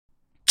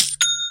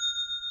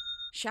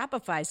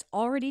Shopify's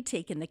already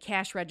taken the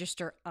cash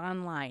register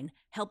online,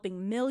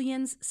 helping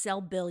millions sell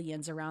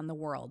billions around the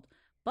world.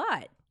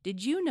 But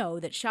did you know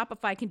that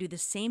Shopify can do the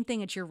same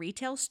thing at your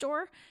retail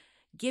store?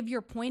 Give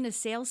your point of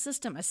sale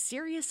system a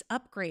serious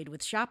upgrade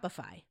with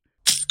Shopify.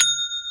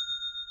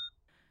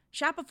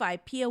 Shopify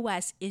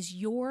POS is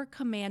your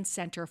command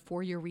center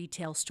for your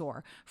retail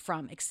store.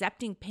 From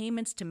accepting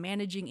payments to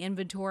managing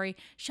inventory,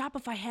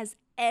 Shopify has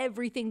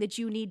everything that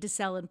you need to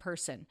sell in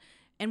person.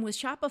 And with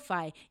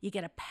Shopify, you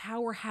get a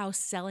powerhouse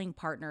selling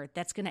partner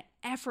that's going to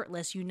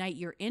effortlessly unite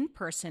your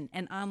in-person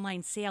and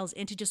online sales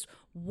into just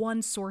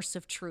one source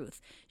of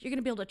truth. You're going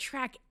to be able to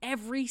track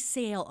every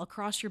sale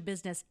across your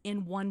business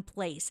in one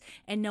place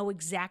and know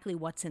exactly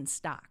what's in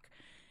stock.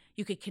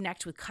 You could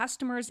connect with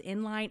customers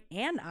inline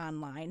and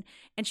online.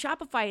 And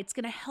Shopify, it's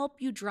going to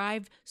help you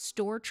drive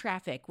store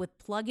traffic with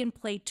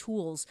plug-and-play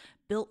tools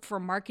built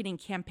for marketing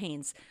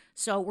campaigns.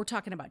 So we're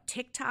talking about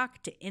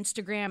TikTok to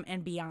Instagram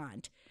and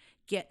beyond.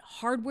 Get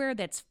hardware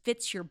that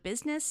fits your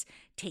business,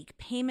 take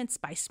payments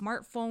by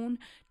smartphone,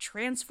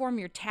 transform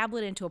your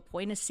tablet into a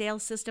point-of-sale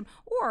system,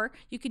 or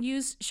you can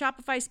use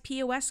Shopify's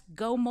POS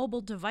Go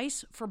mobile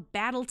device for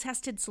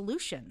battle-tested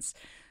solutions.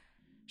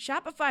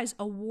 Shopify's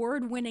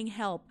award-winning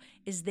help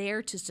is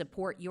there to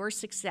support your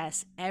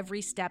success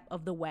every step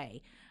of the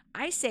way.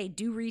 I say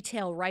do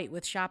retail right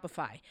with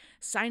Shopify.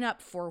 Sign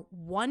up for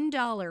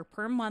 $1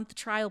 per month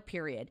trial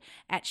period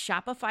at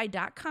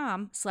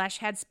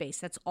shopify.com/headspace.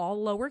 That's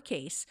all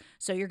lowercase.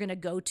 So you're going to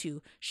go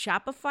to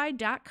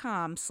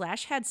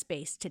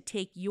shopify.com/headspace to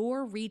take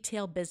your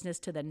retail business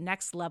to the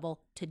next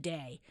level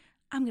today.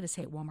 I'm going to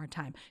say it one more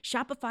time.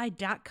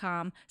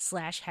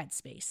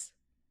 Shopify.com/headspace.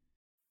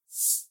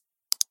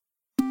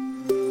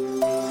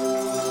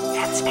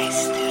 Headspace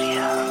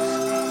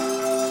Studios.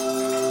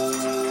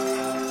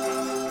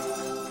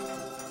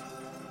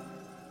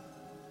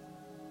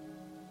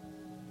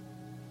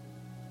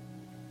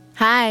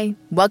 Hi,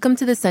 welcome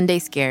to the Sunday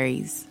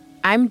Scaries.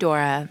 I'm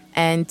Dora,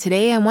 and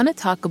today I want to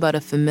talk about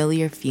a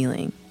familiar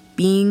feeling,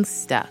 being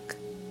stuck.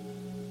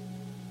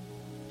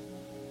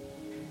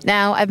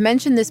 Now, I've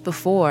mentioned this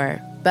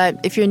before, but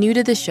if you're new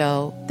to the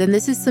show, then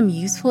this is some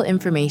useful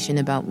information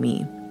about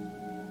me.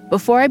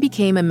 Before I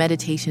became a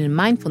meditation and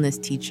mindfulness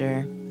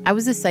teacher, I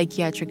was a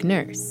psychiatric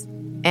nurse,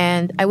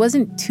 and I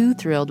wasn't too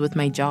thrilled with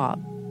my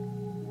job.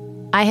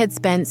 I had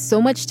spent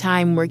so much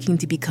time working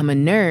to become a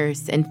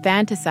nurse and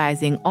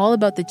fantasizing all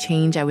about the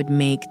change I would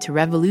make to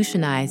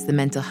revolutionize the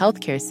mental health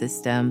care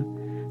system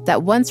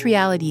that once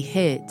reality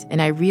hit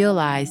and I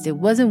realized it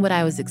wasn't what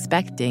I was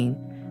expecting,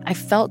 I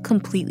felt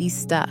completely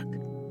stuck.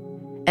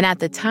 And at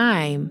the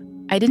time,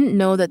 I didn't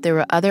know that there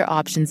were other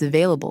options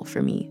available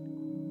for me.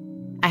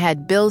 I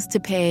had bills to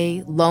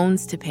pay,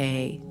 loans to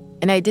pay,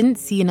 and I didn't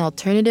see an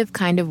alternative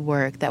kind of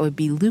work that would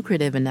be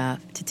lucrative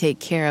enough to take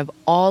care of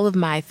all of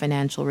my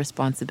financial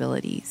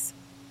responsibilities.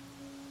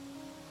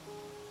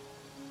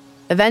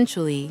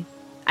 Eventually,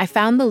 I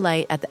found the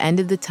light at the end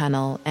of the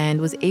tunnel and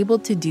was able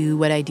to do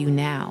what I do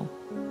now.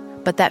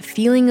 But that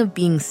feeling of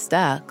being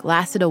stuck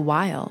lasted a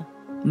while,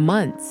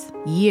 months,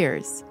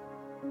 years.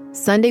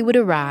 Sunday would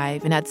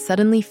arrive and I'd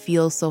suddenly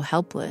feel so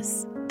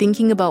helpless,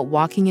 thinking about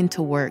walking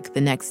into work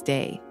the next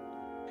day.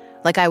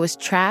 Like I was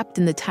trapped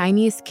in the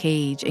tiniest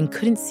cage and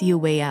couldn't see a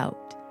way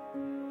out.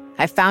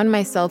 I found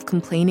myself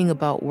complaining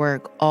about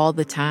work all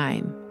the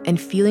time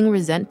and feeling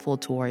resentful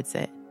towards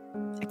it,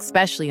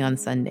 especially on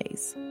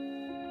Sundays.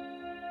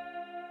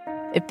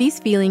 If these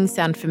feelings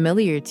sound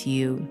familiar to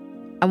you,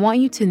 I want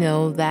you to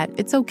know that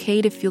it's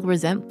okay to feel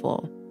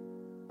resentful.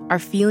 Our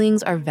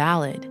feelings are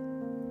valid.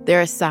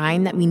 They're a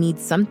sign that we need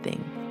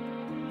something.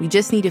 We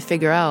just need to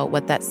figure out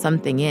what that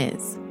something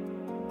is.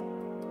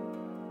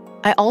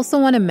 I also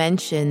want to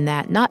mention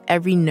that not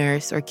every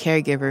nurse or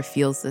caregiver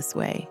feels this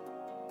way.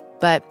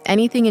 But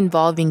anything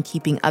involving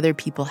keeping other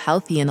people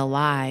healthy and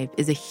alive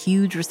is a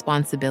huge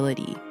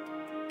responsibility.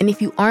 And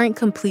if you aren't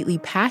completely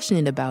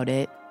passionate about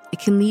it, it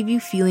can leave you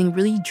feeling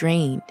really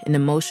drained and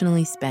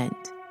emotionally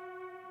spent.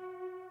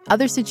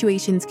 Other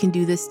situations can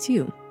do this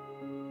too.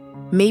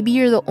 Maybe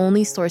you're the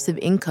only source of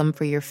income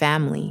for your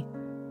family.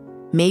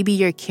 Maybe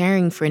you're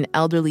caring for an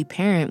elderly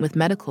parent with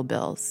medical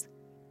bills.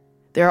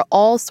 There are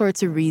all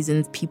sorts of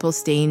reasons people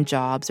stay in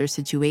jobs or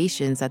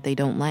situations that they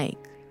don't like.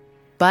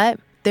 But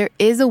there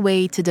is a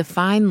way to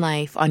define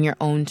life on your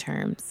own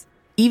terms,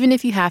 even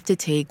if you have to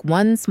take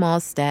one small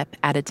step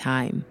at a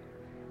time.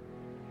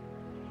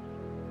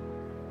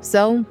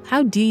 So,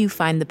 how do you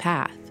find the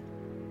path?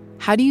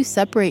 How do you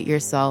separate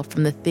yourself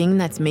from the thing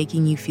that's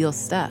making you feel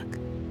stuck?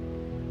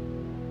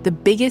 The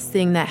biggest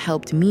thing that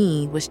helped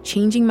me was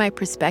changing my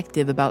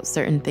perspective about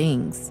certain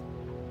things.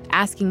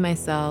 Asking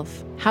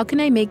myself, how can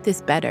I make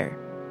this better?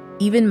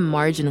 Even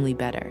marginally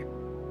better,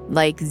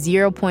 like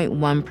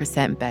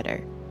 0.1%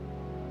 better.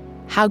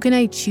 How can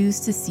I choose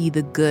to see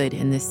the good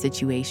in this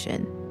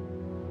situation?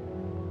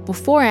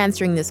 Before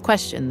answering this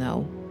question,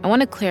 though, I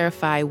want to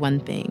clarify one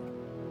thing.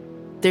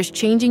 There's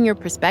changing your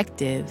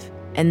perspective,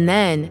 and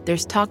then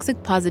there's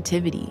toxic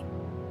positivity.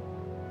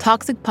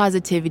 Toxic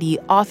positivity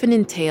often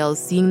entails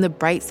seeing the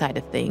bright side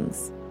of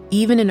things,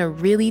 even in a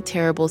really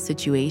terrible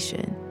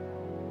situation.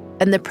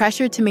 And the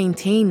pressure to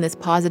maintain this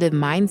positive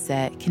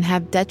mindset can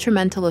have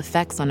detrimental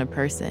effects on a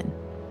person,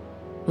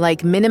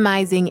 like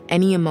minimizing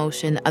any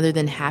emotion other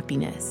than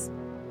happiness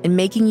and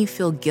making you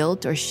feel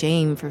guilt or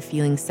shame for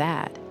feeling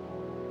sad.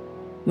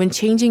 When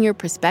changing your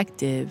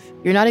perspective,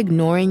 you're not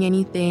ignoring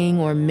anything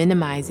or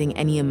minimizing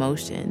any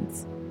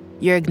emotions.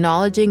 You're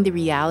acknowledging the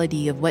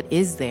reality of what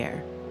is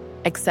there,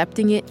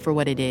 accepting it for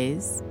what it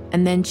is,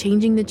 and then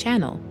changing the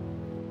channel.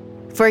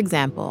 For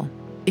example,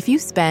 if you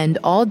spend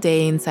all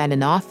day inside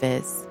an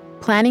office,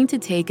 planning to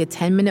take a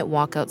 10-minute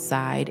walk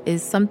outside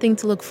is something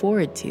to look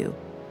forward to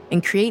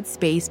and create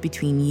space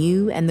between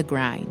you and the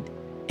grind,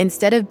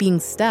 instead of being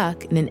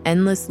stuck in an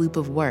endless loop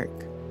of work.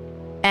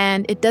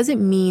 And it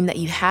doesn't mean that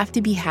you have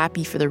to be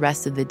happy for the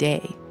rest of the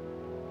day.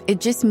 It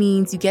just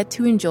means you get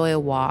to enjoy a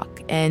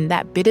walk, and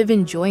that bit of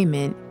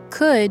enjoyment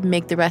could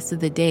make the rest of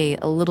the day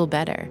a little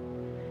better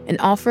and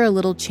offer a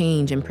little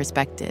change in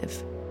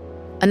perspective.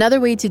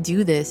 Another way to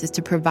do this is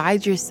to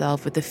provide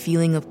yourself with a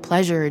feeling of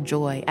pleasure or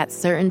joy at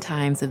certain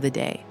times of the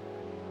day.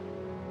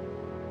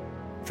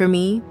 For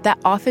me, that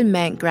often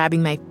meant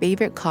grabbing my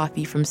favorite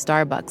coffee from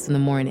Starbucks in the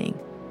morning,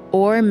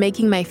 or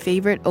making my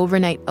favorite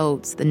overnight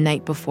oats the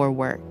night before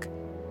work.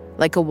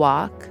 Like a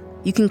walk,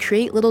 you can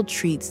create little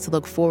treats to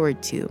look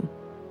forward to,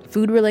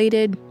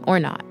 food-related or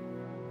not,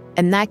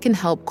 and that can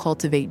help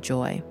cultivate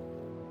joy.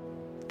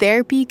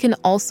 Therapy can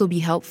also be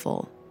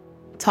helpful.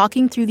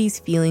 Talking through these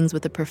feelings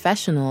with a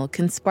professional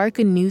can spark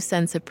a new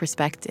sense of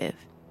perspective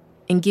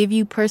and give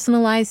you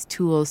personalized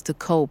tools to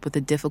cope with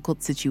a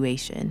difficult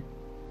situation.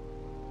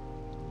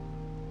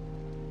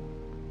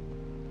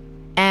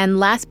 And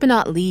last but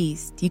not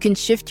least, you can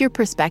shift your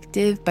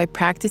perspective by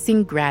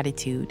practicing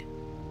gratitude.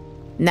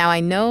 Now,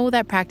 I know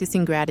that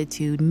practicing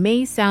gratitude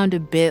may sound a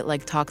bit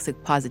like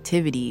toxic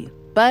positivity,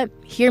 but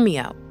hear me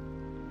out.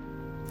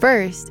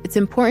 First, it's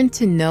important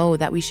to know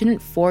that we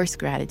shouldn't force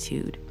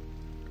gratitude.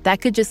 That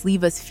could just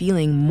leave us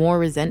feeling more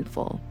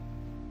resentful.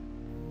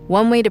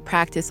 One way to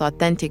practice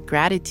authentic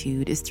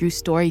gratitude is through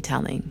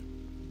storytelling.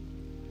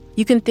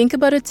 You can think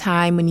about a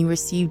time when you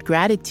received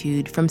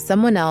gratitude from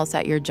someone else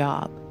at your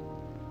job.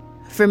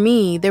 For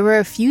me, there were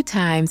a few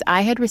times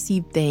I had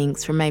received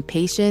thanks from my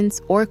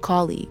patients or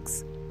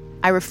colleagues.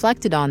 I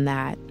reflected on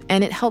that,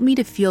 and it helped me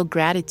to feel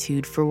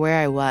gratitude for where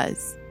I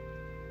was.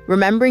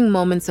 Remembering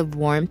moments of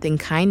warmth and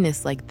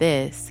kindness like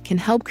this can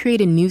help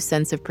create a new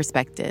sense of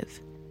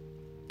perspective.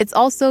 It's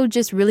also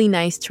just really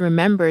nice to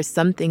remember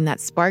something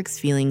that sparks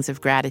feelings of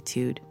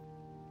gratitude.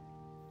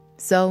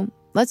 So,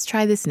 let's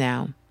try this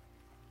now.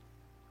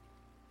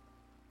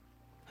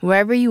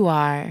 Wherever you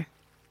are,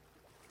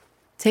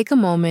 take a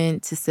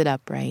moment to sit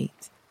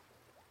upright,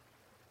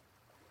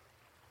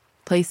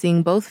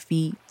 placing both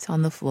feet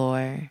on the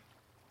floor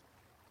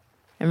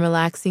and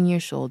relaxing your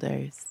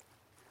shoulders.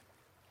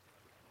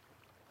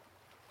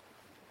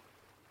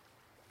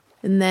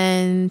 And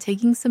then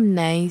taking some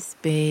nice,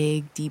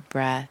 big, deep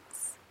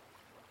breaths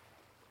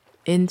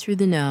in through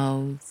the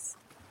nose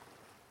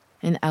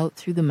and out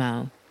through the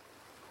mouth.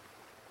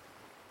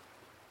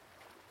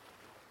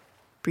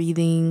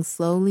 Breathing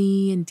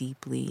slowly and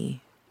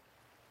deeply.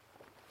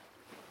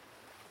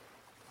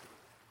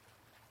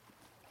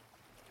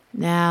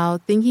 Now,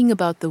 thinking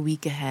about the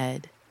week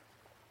ahead.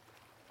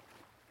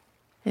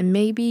 And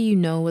maybe you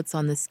know what's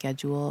on the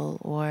schedule,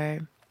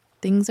 or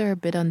things are a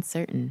bit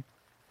uncertain.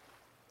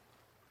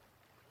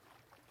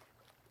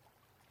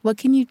 What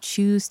can you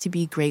choose to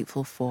be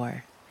grateful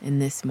for in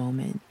this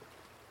moment?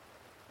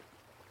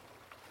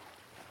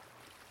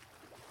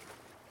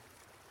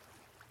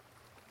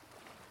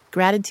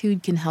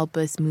 Gratitude can help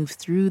us move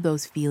through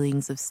those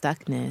feelings of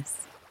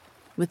stuckness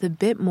with a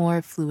bit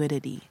more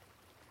fluidity,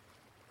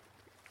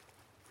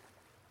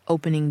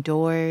 opening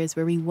doors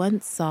where we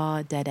once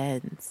saw dead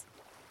ends.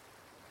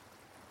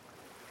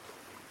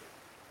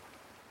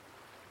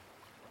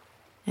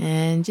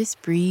 And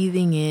just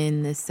breathing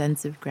in this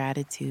sense of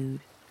gratitude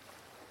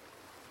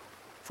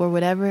for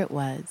whatever it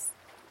was.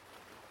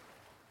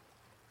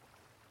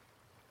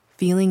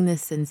 Feeling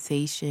this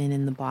sensation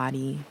in the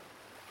body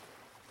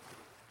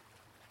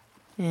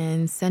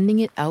and sending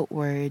it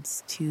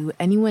outwards to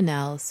anyone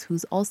else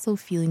who's also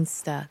feeling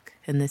stuck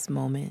in this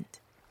moment.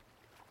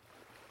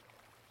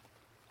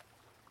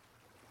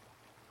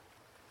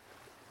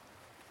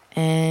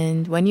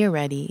 And when you're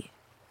ready,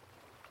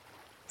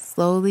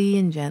 slowly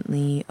and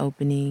gently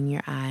opening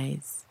your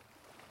eyes.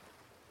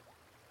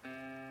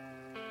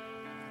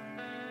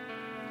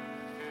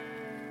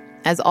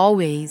 As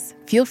always,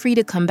 feel free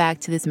to come back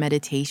to this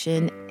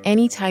meditation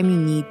anytime you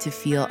need to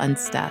feel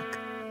unstuck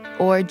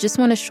or just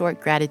want a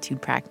short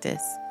gratitude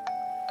practice.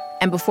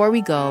 And before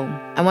we go,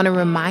 I want to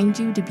remind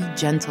you to be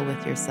gentle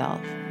with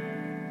yourself.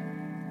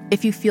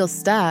 If you feel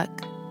stuck,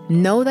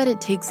 know that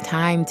it takes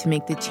time to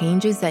make the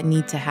changes that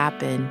need to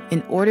happen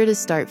in order to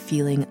start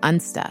feeling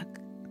unstuck,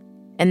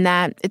 and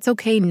that it's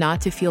okay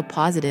not to feel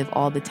positive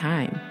all the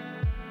time.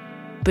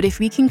 But if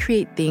we can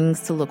create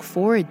things to look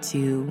forward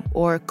to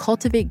or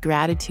cultivate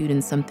gratitude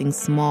in something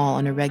small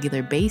on a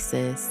regular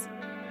basis,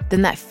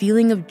 then that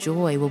feeling of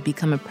joy will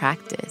become a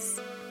practice,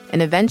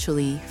 and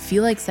eventually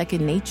feel like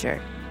second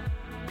nature.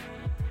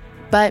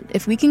 But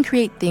if we can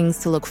create things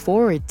to look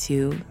forward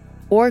to,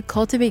 or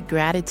cultivate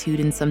gratitude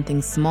in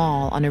something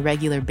small on a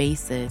regular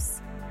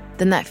basis,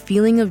 then that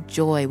feeling of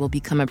joy will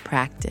become a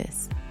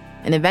practice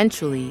and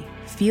eventually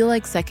feel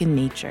like second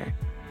nature.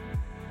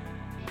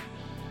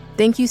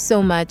 Thank you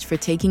so much for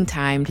taking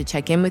time to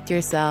check in with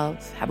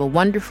yourself. Have a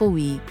wonderful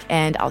week,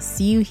 and I'll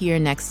see you here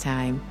next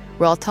time,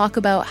 where I'll talk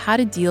about how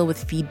to deal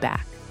with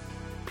feedback.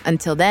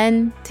 Until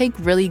then, take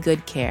really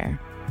good care.